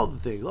reality. All the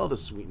things, all the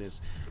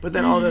sweetness. But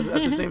then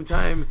at the same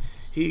time,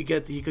 he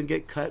can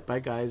get cut by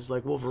guys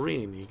like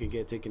Wolverine. He can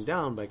get taken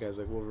down by guys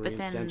like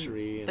Wolverine,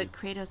 Sentry. But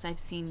Kratos, I've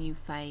seen you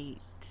fight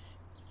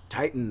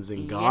titans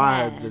and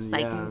gods,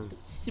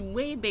 and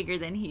way bigger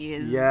than he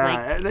is.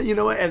 Yeah, and then, you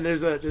know what? And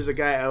there's a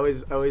guy. I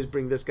always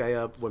bring this guy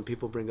up when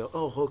people bring up,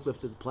 oh, Hulk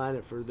lifted the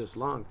planet for this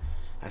long.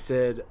 I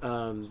said,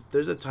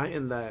 there's a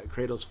Titan that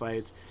Kratos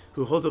fights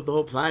who holds up the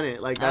whole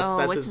planet. Like that's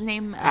what's his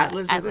name?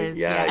 Atlas. I think.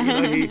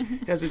 Yeah. He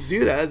has to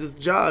do that. That's his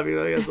job. He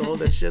has to hold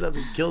that shit up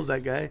and kills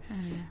that guy.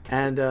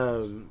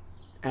 And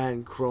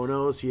and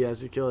Kronos, he has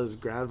to kill his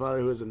grandfather,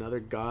 who is another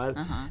god.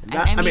 And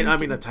That, I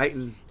mean, a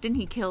Titan. Didn't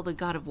he kill the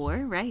god of war,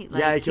 right?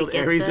 Like, yeah, he killed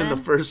Ares in the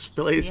first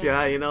place.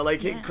 Yeah, you know, like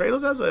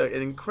Kratos has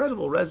an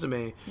incredible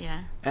resume.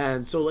 Yeah.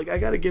 And so, like, I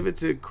gotta give it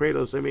to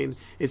Kratos. I mean,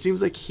 it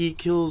seems like he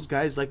kills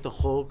guys like the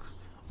Hulk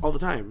all the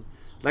time.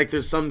 Like,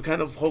 there's some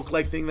kind of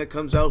Hulk-like thing that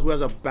comes out who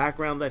has a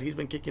background that he's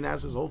been kicking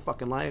ass his whole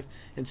fucking life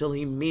until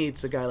he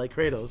meets a guy like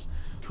Kratos,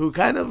 who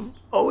kind of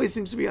always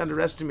seems to be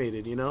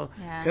underestimated, you know?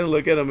 Yeah. Kind of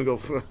look at him and go,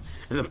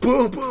 and then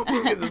boom, boom,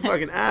 boom, gets his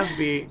fucking ass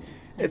beat.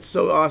 It's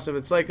so awesome.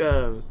 It's like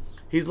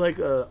he's like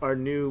our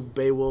new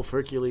Beowulf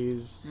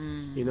Hercules,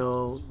 you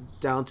know,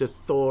 down to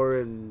Thor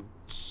and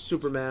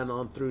Superman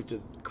on through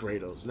to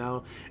Kratos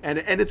now. And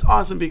it's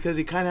awesome because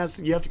he kind of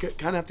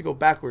have to go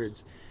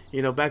backwards.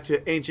 You know, back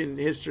to ancient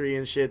history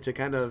and shit to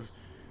kind of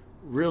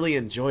really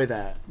enjoy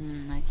that.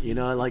 You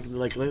know, like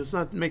let's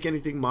not make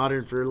anything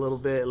modern for a little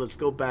bit. Let's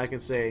go back and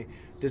say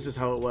this is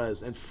how it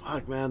was. And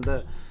fuck, man,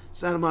 the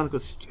Santa Monica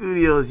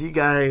Studios, you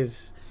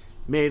guys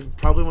made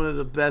probably one of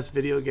the best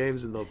video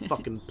games in the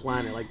fucking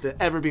planet, like to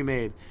ever be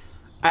made.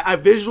 I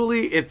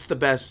visually, it's the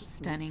best.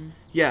 Stunning.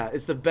 Yeah,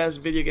 it's the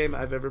best video game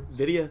I've ever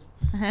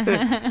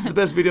It's the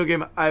best video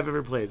game I've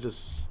ever played.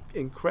 Just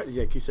incredible,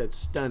 like you said,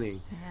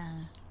 stunning. Yeah.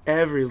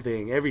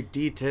 Everything, every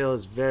detail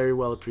is very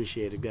well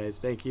appreciated, guys.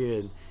 Thank you,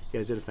 and you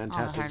guys did a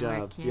fantastic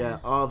job.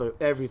 Work,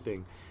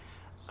 Everything.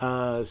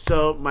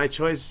 So my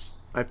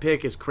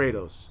pick is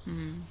Kratos.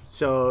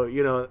 So,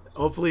 you know,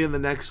 hopefully in the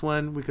next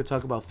one we could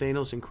talk about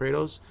Thanos and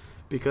Kratos,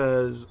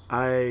 because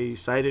I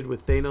sided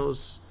with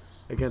Thanos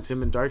against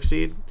him and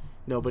Darkseid.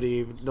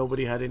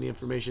 Nobody had any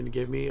information to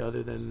give me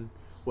other than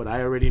what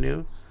I already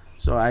knew.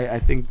 So I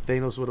think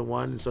Thanos would have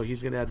won, and so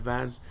he's going to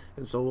advance,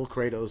 and so will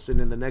Kratos.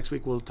 And in the next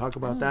week, we'll talk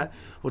about that.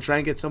 We'll try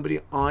and get somebody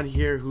on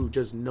here who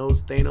just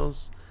knows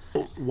Thanos.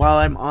 While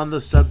I'm on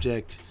the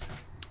subject,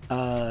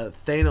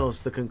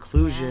 Thanos, the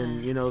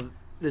conclusion, you know,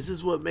 this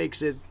is what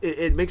makes it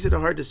makes it a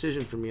hard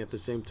decision for me at the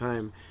same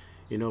time,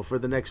 you know, for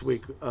the next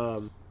week.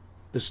 The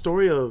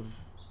story of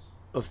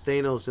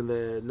Thanos and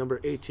the number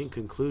 18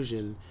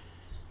 conclusion,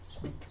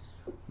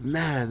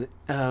 man,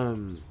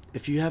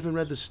 if you haven't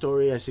read the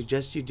story, I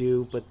suggest you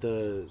do. But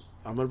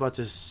I'm about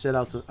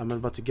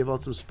to give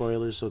out some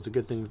spoilers, so it's a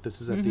good thing that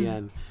this is at the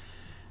end.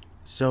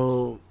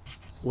 So,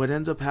 what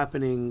ends up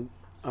happening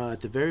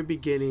at the very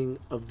beginning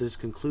of this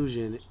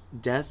conclusion,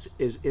 Death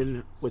is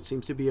in what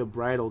seems to be a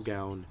bridal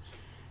gown,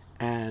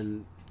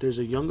 and there's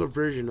a younger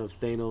version of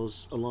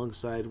Thanos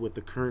alongside with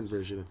the current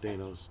version of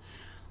Thanos.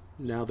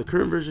 Now, the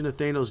current version of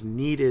Thanos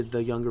needed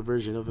the younger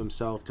version of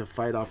himself to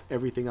fight off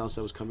everything else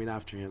that was coming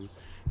after him.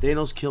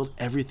 Thanos killed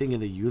everything in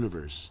the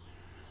universe.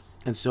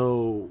 And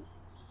so,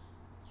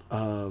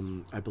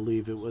 I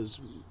believe it was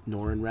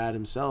Norrin Rad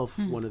himself,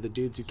 one of the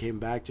dudes who came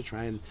back to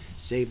try and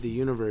save the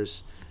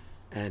universe.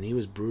 And he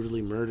was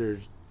brutally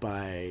murdered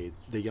by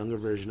the younger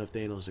version of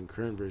Thanos and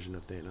current version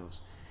of Thanos.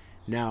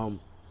 Now,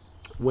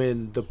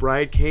 when the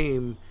bride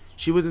came,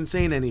 she wasn't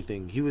saying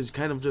anything. He was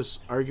kind of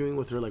just arguing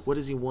with her, like, what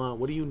does he want?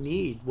 What do you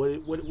need?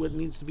 What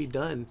needs to be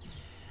done?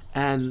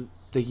 And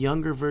the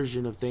younger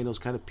version of Thanos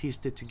kind of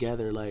pieced it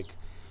together, like,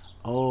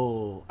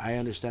 oh, I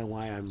understand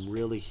why I'm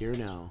really here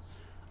now.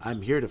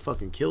 I'm here to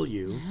fucking kill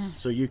you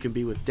so you can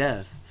be with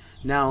Death.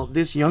 Now,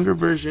 this younger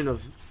version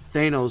of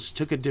Thanos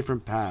took a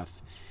different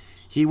path.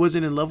 He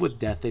wasn't in love with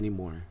Death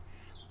anymore.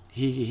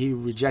 He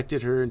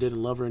rejected her and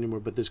didn't love her anymore.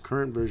 But this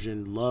current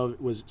version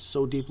was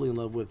so deeply in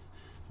love with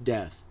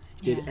Death.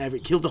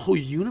 Killed the whole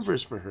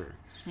universe for her.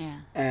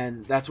 Yeah.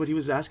 And that's what he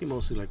was asking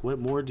mostly, like, what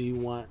more do you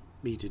want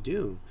me to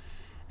do?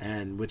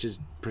 And which is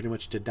pretty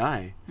much to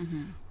die.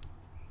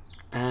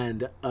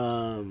 And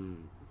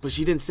but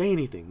she didn't say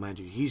anything, mind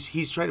you.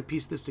 He's trying to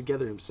piece this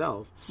together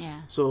himself.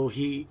 Yeah. So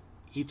he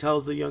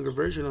tells the younger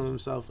version of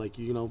himself, like,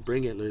 you know,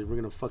 bring it. We're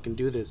gonna fucking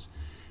do this.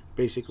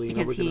 Basically,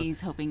 because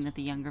he's hoping that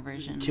the younger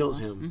version kills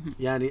him.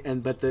 Yeah,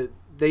 but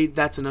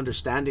that's an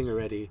understanding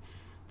already.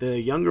 The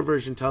younger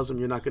version tells him,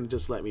 "You're not going to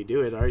just let me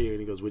do it, are you?"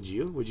 And he goes, "Would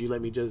you? Would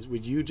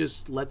you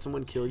just let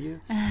someone kill you?"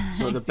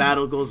 So the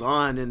battle goes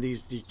on, and the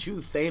two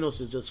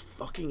Thanos is just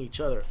fucking each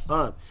other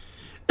up.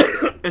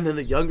 And then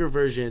the younger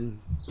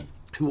version,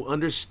 who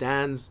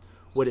understands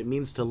what it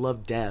means to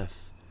love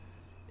Death,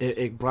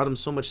 it brought him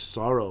so much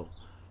sorrow.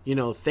 You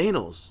know,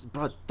 Thanos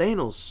brought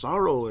Thanos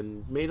sorrow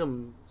and made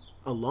him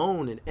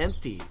alone and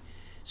empty.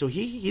 So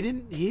he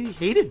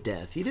hated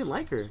Death. He didn't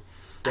like her.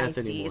 Death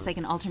I see. Anymore. It's like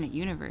an alternate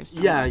universe.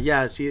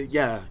 Yeah. See,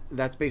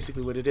 that's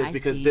basically what it is,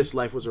 because this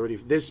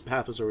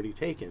path was already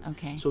taken.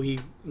 Okay. So he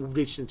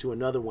reached into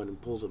another one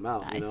and pulled him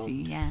out. You know? I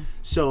see. Yeah.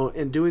 So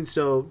in doing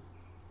so,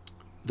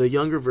 the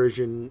younger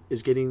version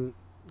is getting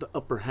the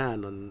upper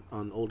hand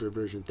on older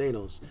version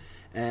Thanos,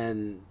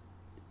 and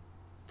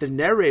the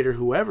narrator,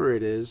 whoever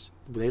it is,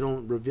 they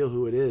don't reveal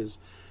who it is,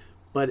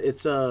 but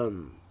it's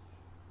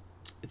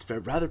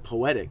rather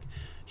poetic.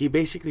 He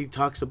basically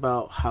talks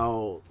about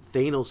how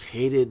Thanos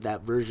hated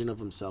that version of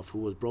himself who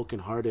was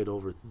brokenhearted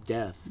over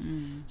death.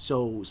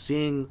 So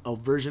seeing a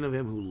version of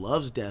him who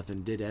loves death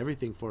and did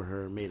everything for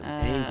her made him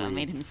angry.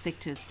 Made him sick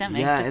to his stomach,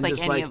 Yeah, just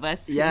like any of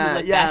us. Yeah, who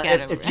look back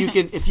at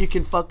if you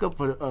can fuck up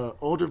an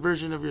older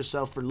version of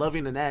yourself for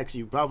loving an ex,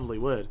 you probably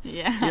would.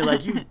 Yeah. You're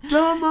like, you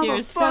dumb motherfucker.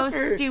 You're so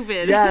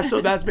stupid. Yeah,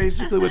 so that's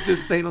basically what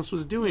this Thanos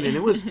was doing, and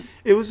it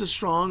was a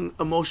strong,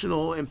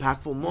 emotional,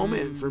 impactful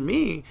moment for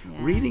me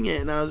reading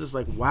it, and I was just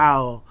like,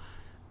 wow.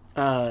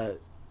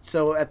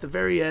 So at the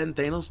very end,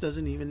 Thanos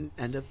doesn't even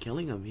end up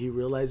killing him. He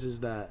realizes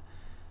that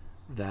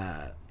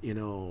you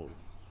know,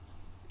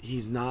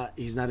 he's not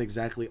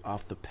exactly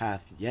off the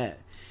path yet.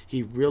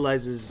 He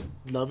realizes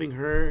loving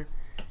her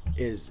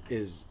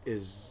is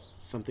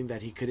something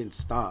that he couldn't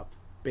stop,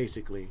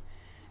 basically,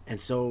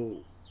 and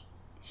so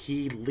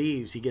he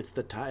leaves. He gets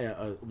the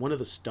one of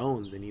the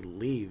stones, and he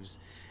leaves.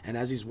 And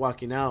as he's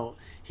walking out,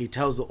 he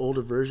tells the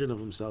older version of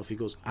himself. He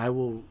goes, I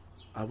will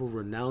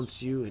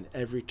renounce you in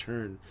every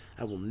turn.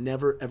 I will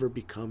never ever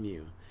become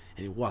you.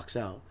 And he walks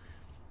out.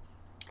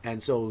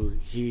 And so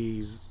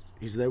he's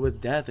there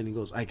with death, and he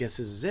goes, I guess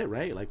this is it,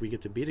 right? Like, we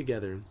get to be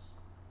together.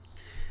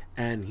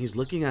 And he's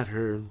looking at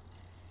her,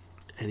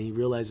 and he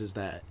realizes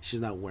that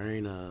she's not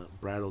wearing a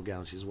bridal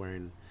gown. She's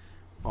wearing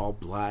all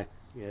black,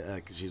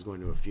 because she's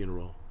going to a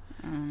funeral,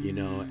 you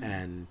know.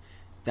 And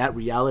that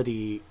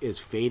reality is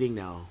fading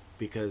now,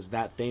 because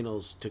that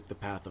Thanos took the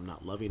path of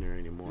not loving her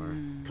anymore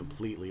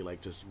completely,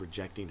 like just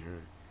rejecting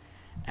her.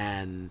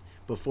 And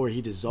before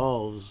he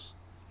dissolves,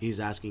 he's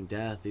asking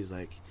death, he's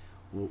like,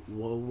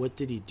 well, what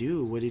did he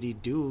do? What did he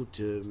do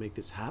to make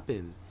this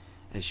happen?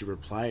 And she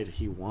replied,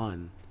 he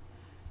won.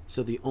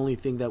 So the only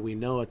thing that we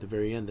know at the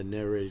very end, the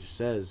narrator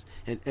says,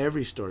 in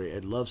every story, a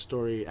love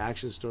story,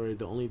 action story,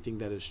 the only thing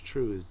that is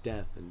true is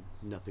death, and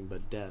nothing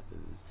but death.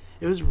 And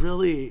it was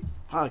really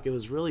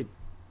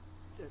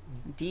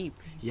deep.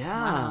 Yeah.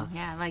 Wow.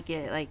 Yeah,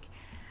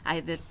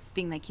 the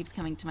thing that keeps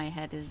coming to my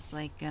head is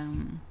like,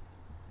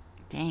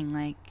 dang,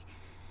 like,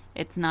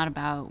 it's not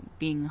about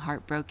being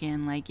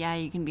heartbroken. Like, yeah,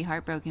 you can be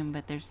heartbroken,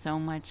 but there's so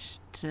much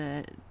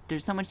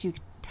you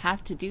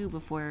have to do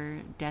before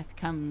death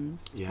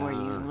comes for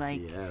you.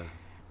 Like,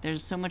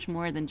 there's so much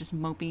more than just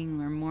moping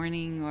or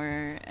mourning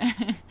or.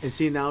 And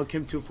see, now it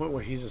came to a point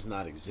where he's just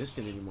not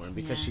existing anymore, and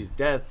because she's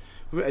death,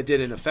 it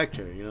didn't affect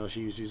her. You know,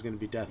 she's going to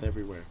be death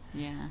everywhere.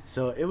 Yeah.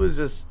 So it was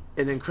just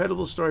an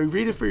incredible story.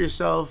 Read it for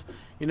yourself.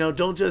 You know,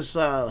 don't just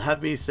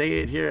have me say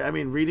it here. I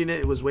mean, reading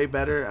it was way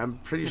better. I'm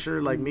pretty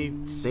sure, like, me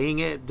saying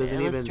it doesn't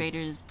even. The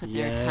illustrators put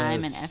their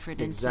time and effort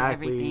into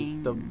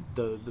everything.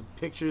 The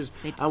pictures.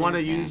 I want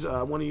to use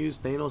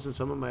Thanos in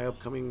some of my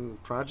upcoming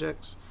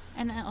projects.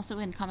 And also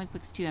in comic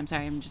books too. I'm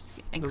sorry.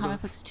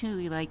 Comic books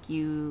too. Like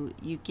you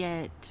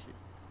get.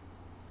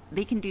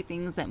 They can do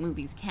things that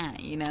movies can't,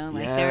 you know,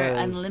 like they're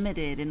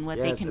unlimited in what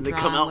they can and draw.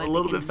 They come out a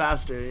little bit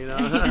faster, you know.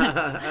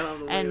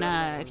 And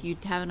if you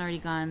haven't already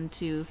gone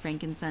to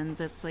Frankenstein's,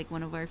 that's like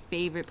one of our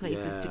favorite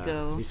places to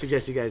go. We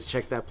suggest you guys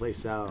check that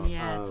place out.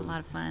 Yeah, it's a lot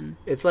of fun.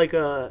 It's like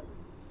a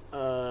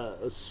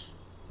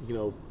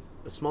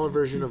smaller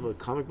version of a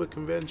comic book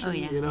convention. Oh,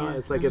 yeah, you know, yeah.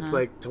 It's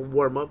like to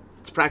warm up.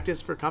 It's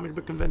practice for comic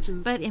book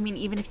conventions. But I mean,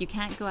 even if you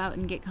can't go out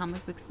and get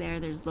comic books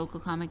there's local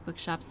comic book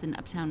shops in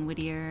Uptown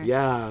Whittier.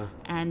 Yeah.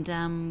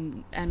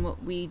 And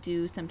what we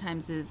do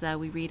sometimes is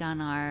we read on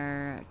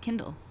our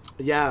Kindle.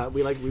 Yeah,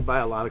 we buy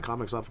a lot of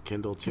comics off of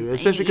Kindle too,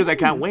 especially because I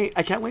can't wait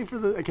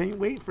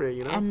for it,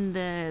 you know. And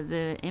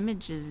the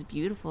image is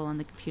beautiful on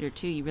the computer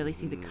too. You really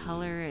see the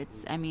color.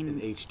 It's, I mean,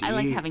 in HD. I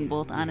like having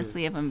both.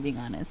 Honestly, if I'm being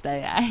honest,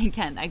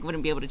 I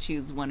wouldn't be able to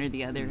choose one or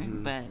the other.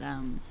 But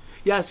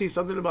yeah, see,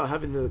 something about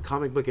having the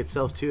comic book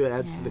itself too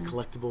adds to the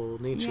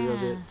collectible nature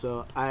of it.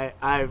 So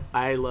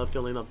I love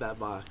filling up that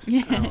box.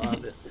 I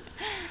love it.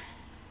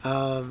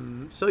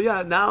 So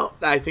yeah, now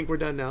I think we're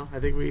done now.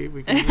 I think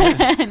we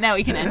can now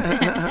we can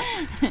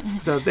end.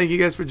 So thank you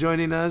guys for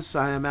joining us.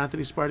 I am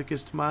Anthony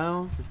Spartacus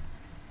Tamayo.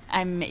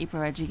 I'm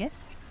April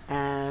Rodriguez.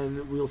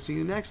 And we'll see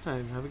you next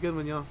time. Have a good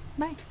one, y'all.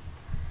 Bye.